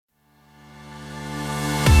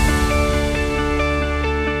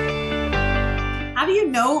do you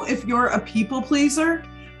know if you're a people pleaser?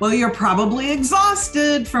 Well, you're probably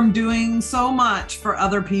exhausted from doing so much for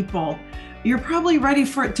other people. You're probably ready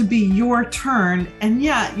for it to be your turn, and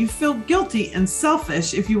yet you feel guilty and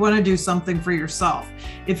selfish if you want to do something for yourself.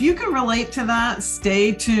 If you can relate to that,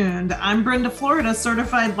 stay tuned. I'm Brenda Florida,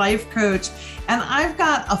 certified life coach, and I've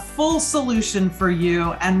got a full solution for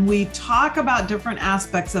you, and we talk about different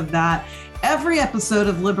aspects of that every episode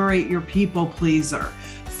of Liberate Your People Pleaser.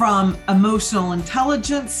 From emotional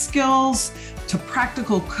intelligence skills to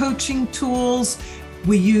practical coaching tools,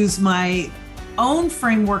 we use my own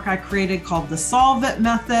framework I created called the Solve It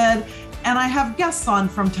Method. And I have guests on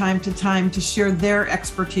from time to time to share their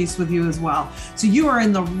expertise with you as well. So you are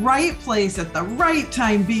in the right place at the right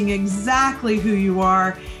time, being exactly who you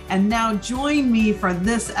are. And now join me for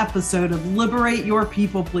this episode of Liberate Your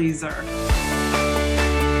People Pleaser.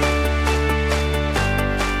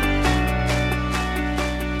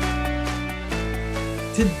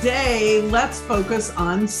 Today, let's focus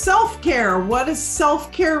on self-care. What does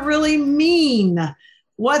self-care really mean?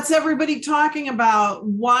 What's everybody talking about?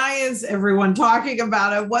 Why is everyone talking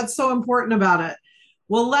about it? What's so important about it?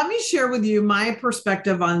 Well, let me share with you my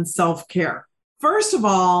perspective on self-care. First of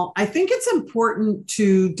all, I think it's important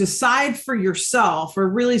to decide for yourself, or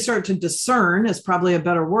really start to discern is probably a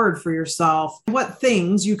better word for yourself, what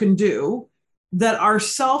things you can do that are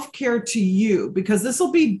self-care to you, because this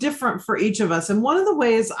will be different for each of us. And one of the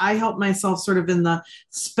ways I help myself sort of in the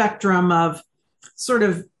spectrum of sort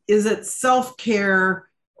of, is it self-care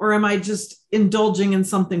or am I just indulging in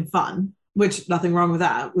something fun? Which nothing wrong with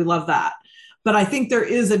that. We love that. But I think there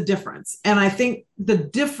is a difference. And I think the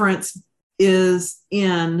difference is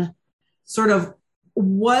in sort of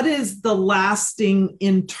what is the lasting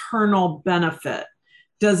internal benefit?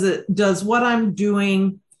 Does what I'm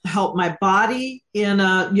doing help my body in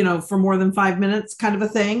for more than 5 minutes kind of a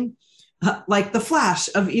thing? Like the flash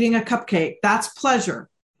of eating a cupcake, that's pleasure,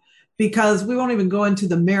 because we won't even go into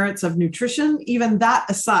the merits of nutrition. Even that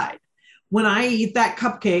aside, when I eat that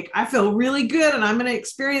cupcake, I feel really good and I'm going to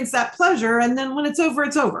experience that pleasure. And then when it's over,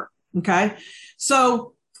 it's over. Okay.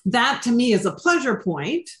 So that to me is a pleasure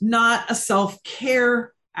point, not a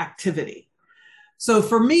self-care activity. So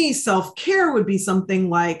for me, self-care would be something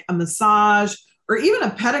like a massage, or even a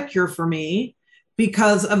pedicure for me,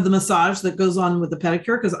 because of the massage that goes on with the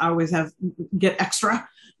pedicure, because I always get extra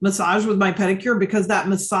massage with my pedicure, because that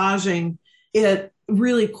massaging, it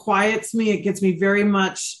really quiets me. It gets me very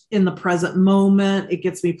much in the present moment. It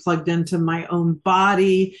gets me plugged into my own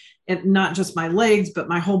body, and not just my legs, but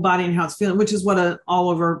my whole body and how it's feeling, which is what an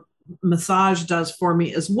all-over massage does for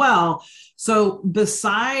me as well. So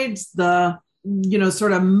besides the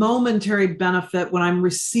sort of momentary benefit when I'm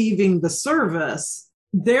receiving the service,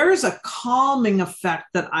 there's a calming effect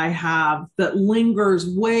that I have that lingers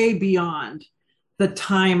way beyond the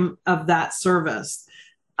time of that service.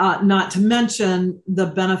 Not to mention the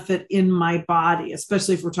benefit in my body,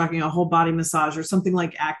 especially if we're talking a whole body massage or something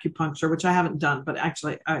like acupuncture, which I haven't done, but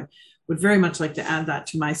actually I would very much like to add that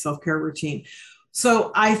to my self-care routine.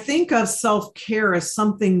 So I think of self-care as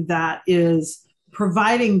something that is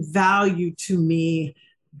providing value to me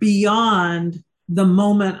beyond the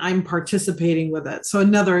moment I'm participating with it. So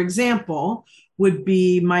another example would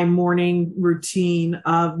be my morning routine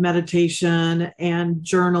of meditation and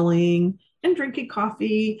journaling and drinking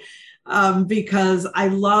coffee, because I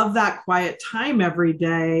love that quiet time every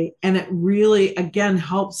day. And it really, again,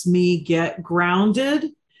 helps me get grounded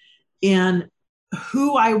in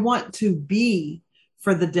who I want to be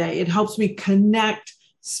for the day. It helps me connect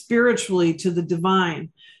spiritually to the divine,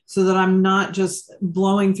 so that I'm not just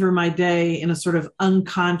blowing through my day in a sort of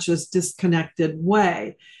unconscious, disconnected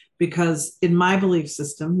way. Because in my belief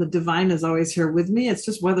system, the divine is always here with me. It's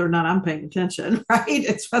just whether or not I'm paying attention, right?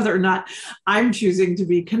 It's whether or not I'm choosing to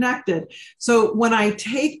be connected. So when I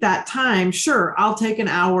take that time, sure, I'll take an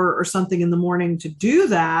hour or something in the morning to do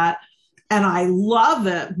that. And I love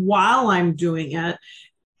it while I'm doing it.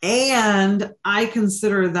 And I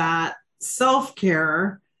consider that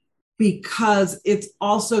self-care, because it's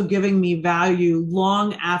also giving me value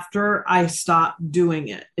long after I stop doing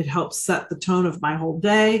it. It helps set the tone of my whole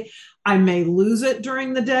day. I may lose it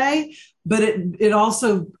during the day, but it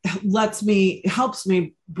also helps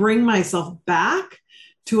me bring myself back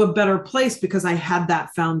to a better place, because I had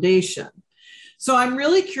that foundation. So I'm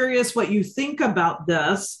really curious what you think about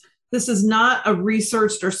this. This is not a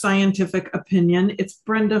researched or scientific opinion. It's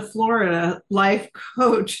Brenda Florida, life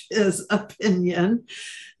coach's opinion,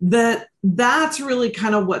 that's really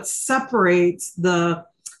kind of what separates the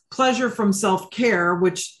pleasure from self-care,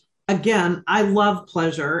 which again, I love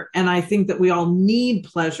pleasure, and I think that we all need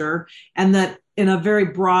pleasure, and that in a very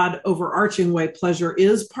broad, overarching way, pleasure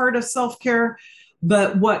is part of self-care.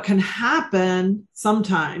 But what can happen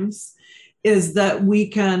sometimes is that we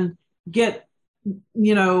can get,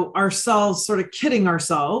 ourselves sort of kidding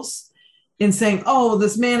ourselves in saying, oh,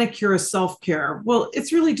 this manicure is self-care. Well,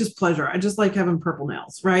 it's really just pleasure. I just like having purple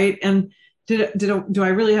nails, right? And do I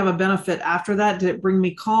really have a benefit after that? Did it bring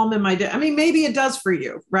me calm in my day? I mean, maybe it does for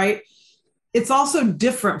you, right? It's also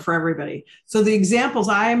different for everybody. So the examples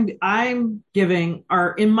I'm giving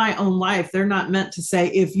are in my own life. They're not meant to say,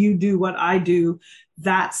 if you do what I do,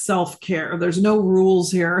 that's self-care. There's no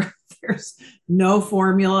rules here. There's no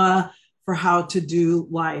formula for how to do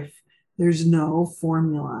life. There's no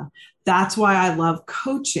formula. That's why I love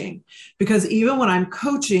coaching, because even when I'm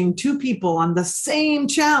coaching two people on the same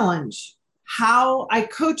challenge, how I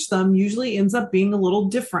coach them usually ends up being a little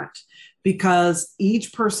different, because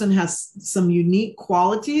each person has some unique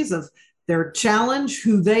qualities of their challenge,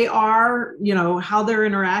 who they are, how they're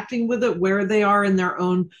interacting with it, where they are in their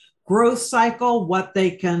own growth cycle, what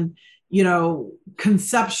they can,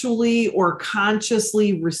 conceptually or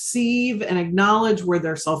consciously receive and acknowledge, where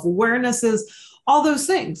their self-awareness is, all those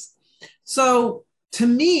things. So to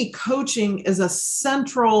me, coaching is a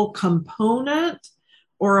central component,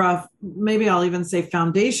 or maybe I'll even say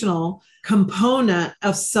foundational component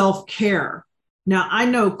of self-care. Now, I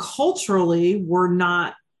know culturally, we're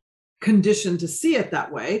not conditioned to see it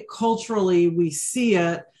that way. Culturally, we see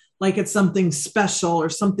it like it's something special or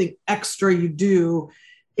something extra you do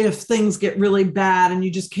if things get really bad and you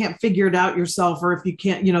just can't figure it out yourself, or if you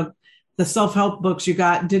can't, the self-help books you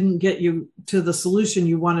got didn't get you to the solution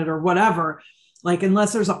you wanted or whatever. Like,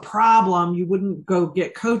 unless there's a problem, you wouldn't go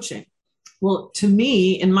get coaching. Well, to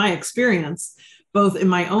me, in my experience, both in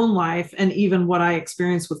my own life and even what I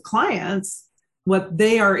experience with clients, what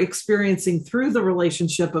they are experiencing through the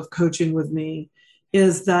relationship of coaching with me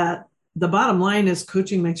is that the bottom line is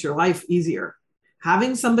coaching makes your life easier.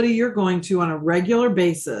 Having somebody you're going to on a regular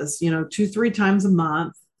basis, 2-3 times a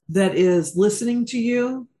month, that is listening to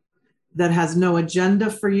you, that has no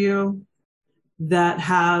agenda for you, that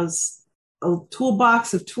has a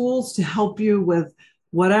toolbox of tools to help you with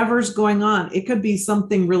whatever's going on. It could be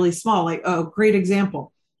something really small, like, oh, great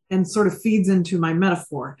example, and sort of feeds into my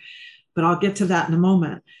metaphor, but I'll get to that in a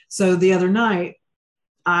moment. So the other night,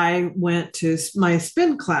 I went to my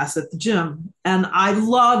spin class at the gym, and I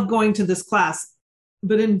love going to this class.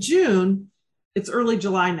 But in June, it's early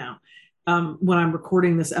July now, when I'm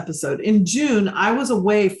recording this episode. In June, I was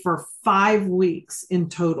away for 5 weeks in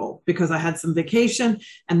total because I had some vacation,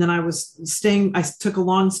 and then I took a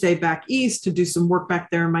long stay back east to do some work back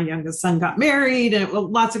there. My youngest son got married, and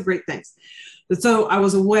lots of great things. So I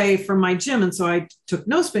was away from my gym. And so I took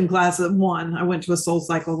no spin class at one. I went to a Soul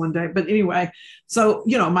Cycle one day. But anyway, so,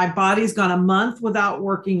 my body's gone a month without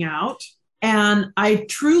working out. And I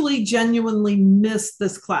truly, genuinely missed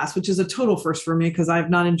this class, which is a total first for me because I've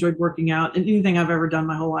not enjoyed working out in anything I've ever done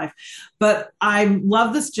my whole life. But I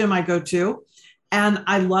love this gym I go to, and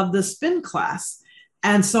I love this spin class.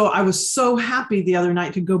 And so I was so happy the other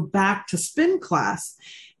night to go back to spin class.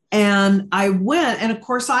 And I went, and of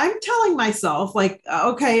course, I'm telling myself, like,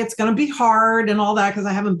 okay, it's going to be hard and all that because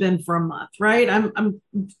I haven't been for a month, right? I'm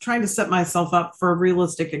trying to set myself up for a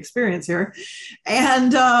realistic experience here.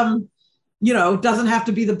 And, doesn't have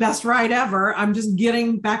to be the best ride ever. I'm just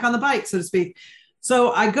getting back on the bike, so to speak.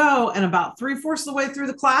 So I go, and about 3/4 of the way through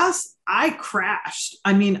the class, I crashed.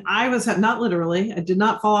 I mean, I was not literally, I did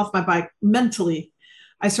not fall off my bike. Mentally,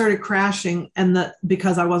 I started crashing, and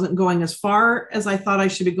because I wasn't going as far as I thought I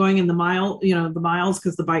should be going in the miles,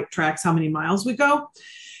 because the bike tracks how many miles we go.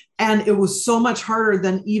 And it was so much harder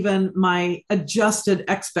than even my adjusted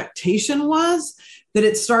expectation was, that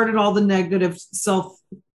it started all the negative self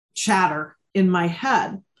chatter in my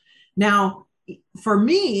head. Now, for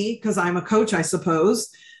me, because I'm a coach, I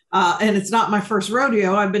suppose, and it's not my first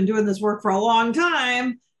rodeo, I've been doing this work for a long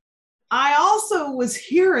time. I also was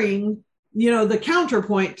hearing, the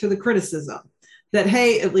counterpoint to the criticism that,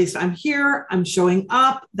 hey, at least I'm here, I'm showing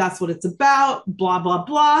up, that's what it's about, blah, blah,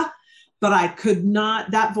 blah. But I could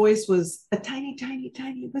not, that voice was a tiny, tiny,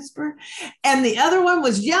 tiny whisper. And the other one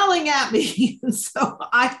was yelling at me. And so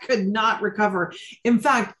I could not recover. In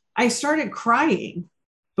fact, I started crying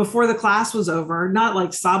before the class was over, not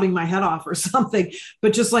like sobbing my head off or something,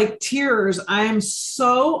 but just like tears. I am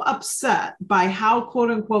so upset by how,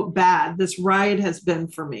 quote unquote, bad this ride has been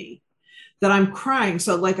for me that I'm crying.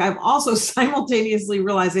 So like, I'm also simultaneously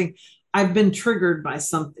realizing I've been triggered by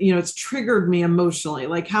something, it's triggered me emotionally.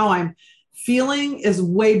 Like how I'm feeling is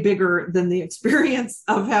way bigger than the experience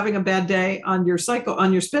of having a bad day on your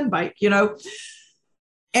spin bike, And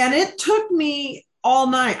it took me all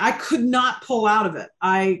night. I could not pull out of it.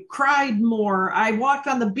 I cried more. I walked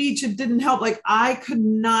on the beach. It didn't help. Like I could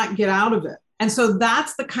not get out of it. And so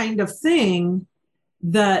that's the kind of thing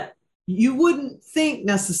that you wouldn't think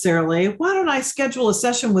necessarily, why don't I schedule a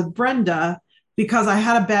session with Brenda because I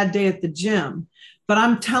had a bad day at the gym? But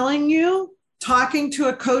I'm telling you, talking to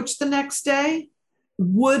a coach the next day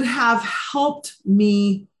would have helped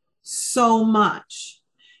me so much.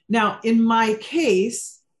 Now, in my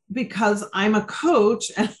case, because I'm a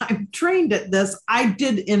coach and I'm trained at this, I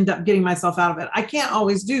did end up getting myself out of it. I can't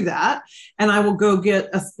always do that. And I will go get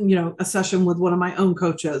a session with one of my own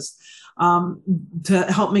coaches to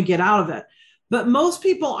help me get out of it. But most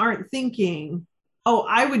people aren't thinking, oh,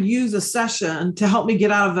 I would use a session to help me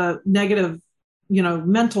get out of a negative,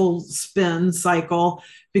 mental spin cycle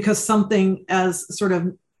because something as sort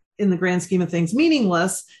of in the grand scheme of things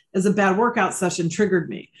meaningless as a bad workout session triggered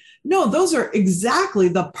me. No, those are exactly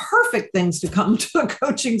the perfect things to come to a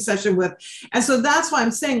coaching session with. And so that's why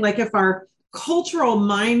I'm saying, like, if our cultural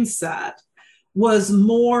mindset was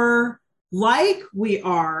more like we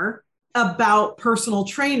are about personal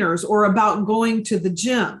trainers or about going to the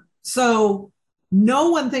gym. So no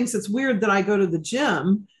one thinks it's weird that I go to the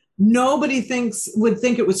gym. Nobody would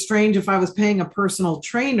think it was strange if I was paying a personal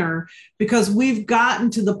trainer, because we've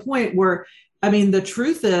gotten to the point where, the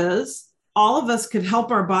truth is, all of us could help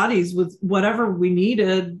our bodies with whatever we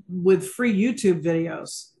needed with free YouTube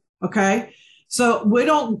videos. Okay. So we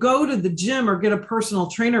don't go to the gym or get a personal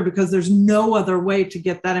trainer because there's no other way to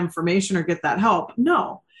get that information or get that help.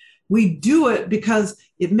 No, we do it because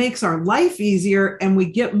it makes our life easier and we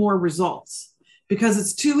get more results, because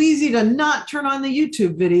it's too easy to not turn on the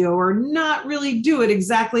YouTube video or not really do it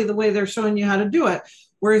exactly the way they're showing you how to do it.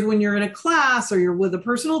 Whereas when you're in a class or you're with a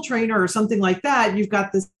personal trainer or something like that, you've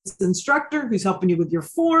got this instructor who's helping you with your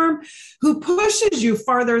form, who pushes you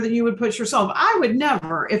farther than you would push yourself. I would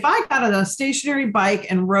never, if I got on a stationary bike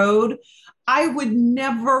and rode, I would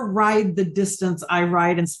never ride the distance I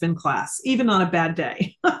ride in spin class, even on a bad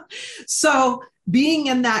day. So being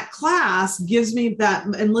in that class gives me that,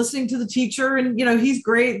 and listening to the teacher, and he's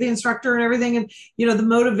great, the instructor and everything, and the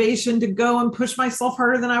motivation to go and push myself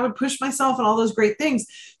harder than I would push myself and all those great things.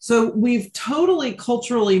 So we've totally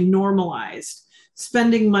culturally normalized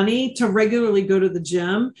spending money to regularly go to the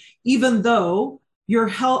gym, even though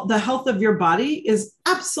the health of your body is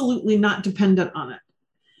absolutely not dependent on it.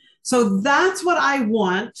 So that's what I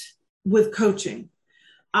want with coaching.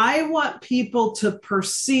 I want people to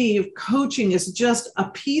perceive coaching as just a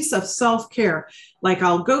piece of self-care. Like,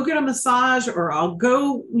 I'll go get a massage, or I'll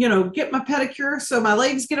go, get my pedicure so my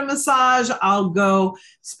legs get a massage. I'll go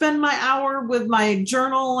spend my hour with my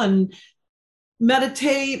journal and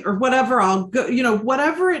meditate or whatever. I'll go,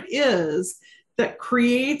 whatever it is that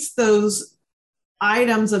creates those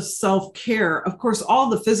items of self-care. Of course, all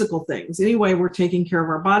the physical things. Anyway, we're taking care of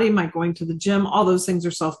our body, my going to the gym, all those things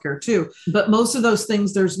are self-care too. But most of those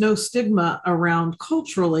things, there's no stigma around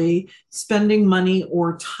culturally spending money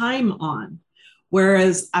or time on.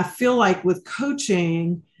 Whereas I feel like with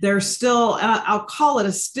coaching, there's still, and I'll call it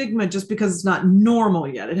a stigma just because it's not normal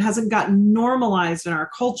yet. It hasn't gotten normalized in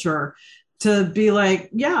our culture to be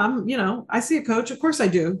like, yeah, I see a coach. Of course I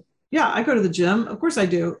do. Yeah, I go to the gym. Of course I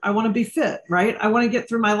do. I want to be fit, right? I want to get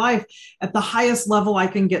through my life at the highest level I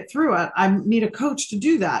can get through it. I need a coach to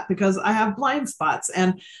do that because I have blind spots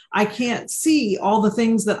and I can't see all the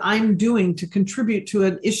things that I'm doing to contribute to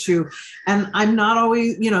an issue. And I'm not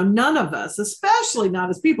always, none of us, especially not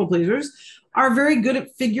as people pleasers, are very good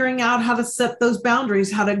at figuring out how to set those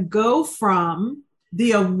boundaries, how to go from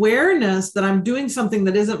the awareness that I'm doing something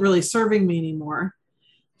that isn't really serving me anymore,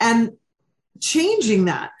 and changing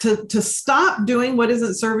that to stop doing what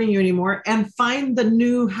isn't serving you anymore and find the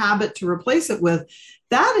new habit to replace it with.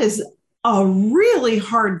 That is a really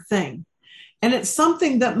hard thing. And it's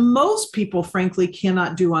something that most people, frankly,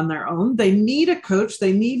 cannot do on their own. They need a coach.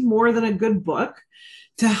 They need more than a good book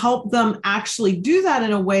to help them actually do that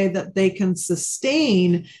in a way that they can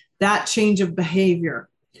sustain that change of behavior.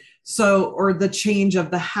 Or the change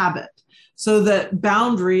of the habit, so that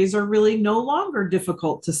boundaries are really no longer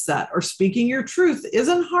difficult to set, or speaking your truth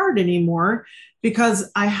isn't hard anymore because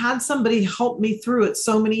I had somebody help me through it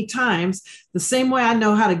so many times. The same way I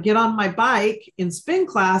know how to get on my bike in spin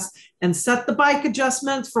class and set the bike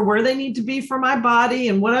adjustments for where they need to be for my body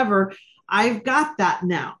and whatever, I've got that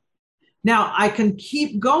now. Now I can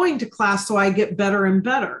keep going to class so I get better and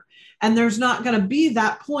better. And there's not going to be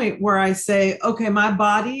that point where I say, okay, my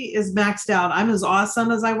body is maxed out. I'm as awesome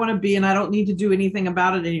as I want to be, and I don't need to do anything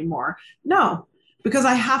about it anymore. No, because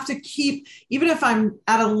I have to keep, even if I'm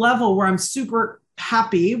at a level where I'm super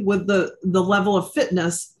happy with the level of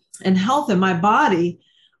fitness, and health in my body,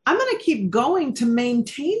 I'm going to keep going to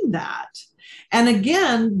maintain that. And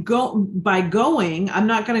again, I'm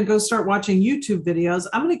not going to go start watching YouTube videos.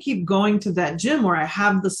 I'm going to keep going to that gym where I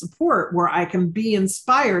have the support, where I can be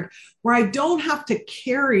inspired, where I don't have to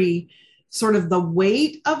carry sort of the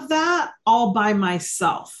weight of that all by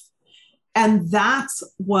myself. And that's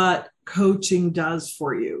what coaching does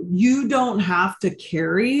for you. You don't have to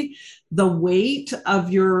carry the weight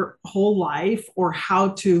of your whole life or how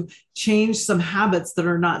to change some habits that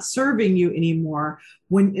are not serving you anymore.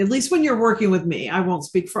 At least when you're working with me, I won't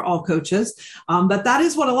speak for all coaches, but that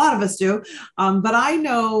is what a lot of us do. But I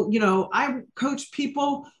know, I coach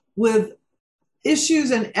people with issues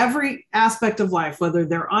in every aspect of life, whether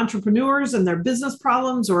they're entrepreneurs and their business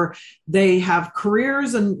problems, or they have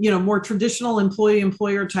careers and, more traditional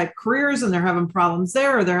employer type careers, and they're having problems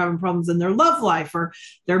there, or they're having problems in their love life or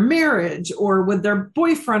their marriage or with their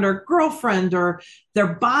boyfriend or girlfriend or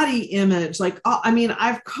their body image.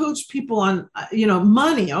 I've coached people on,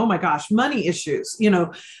 money. Oh my gosh, money issues.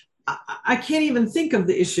 I can't even think of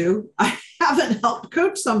the issue I haven't helped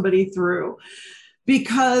coach somebody through,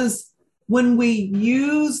 because when we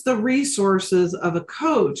use the resources of a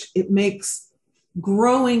coach, it makes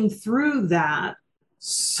growing through that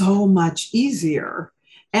so much easier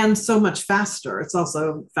and so much faster. It's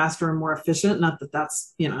also faster and more efficient. Not that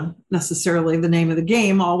that's, necessarily the name of the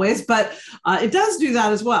game always, but it does do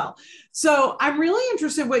that as well. So I'm really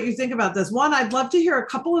interested in what you think about this. One, I'd love to hear a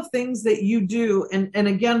couple of things that you do. And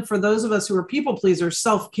again, for those of us who are people pleasers,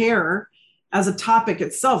 self-care as a topic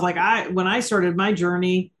itself, when I started my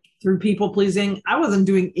journey through people pleasing, I wasn't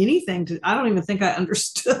doing anything I don't even think I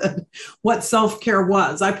understood what self-care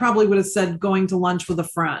was. I probably would have said going to lunch with a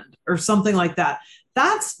friend or something like that.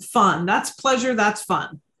 That's fun. That's pleasure. That's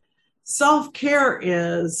fun. Self-care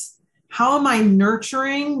is, how am I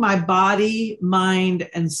nurturing my body, mind,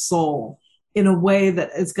 and soul in a way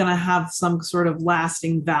that is going to have some sort of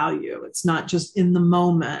lasting value? It's not just in the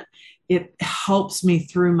moment. It helps me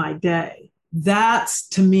through my day. That's,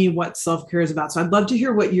 to me, what self-care is about. So I'd love to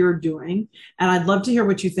hear what you're doing. And I'd love to hear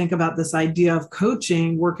what you think about this idea of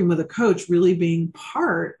coaching, working with a coach, really being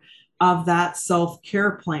part of that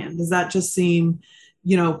self-care plan. Does that just seem,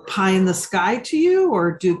 pie in the sky to you?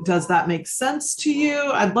 Or does that make sense to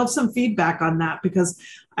you? I'd love some feedback on that, because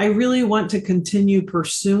I really want to continue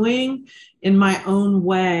pursuing in my own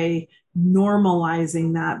way,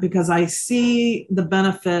 normalizing that, because I see the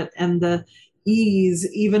benefit and the ease,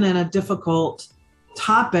 even in a difficult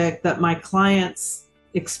topic, that my clients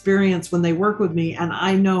experience when they work with me. And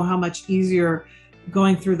I know how much easier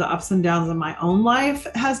going through the ups and downs of my own life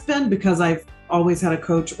has been, because I've always had a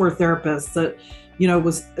coach or therapist that,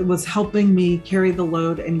 was helping me carry the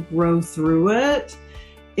load and grow through it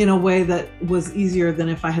in a way that was easier than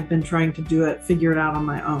if I had been trying to figure it out on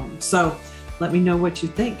my own. So let me know what you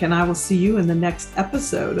think, and I will see you in the next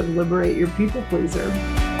episode of Liberate Your People Pleaser.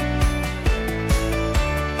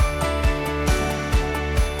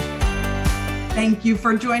 Thank you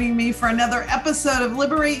for joining me for another episode of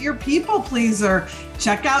Liberate Your People Pleaser.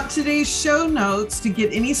 Check out today's show notes to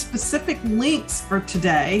get any specific links for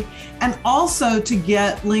today, and also to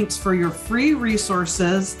get links for your free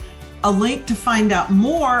resources, a link to find out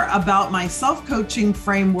more about my self-coaching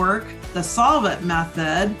framework, the Solve It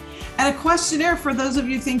Method, and a questionnaire for those of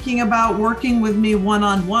you thinking about working with me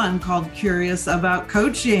one-on-one called Curious About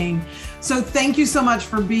Coaching. So thank you so much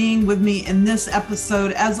for being with me in this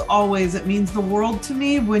episode. As always, it means the world to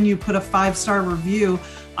me when you put a 5-star review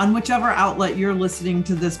on whichever outlet you're listening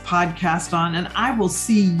to this podcast on. And I will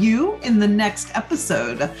see you in the next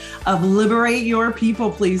episode of Liberate Your People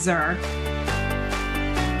Pleaser.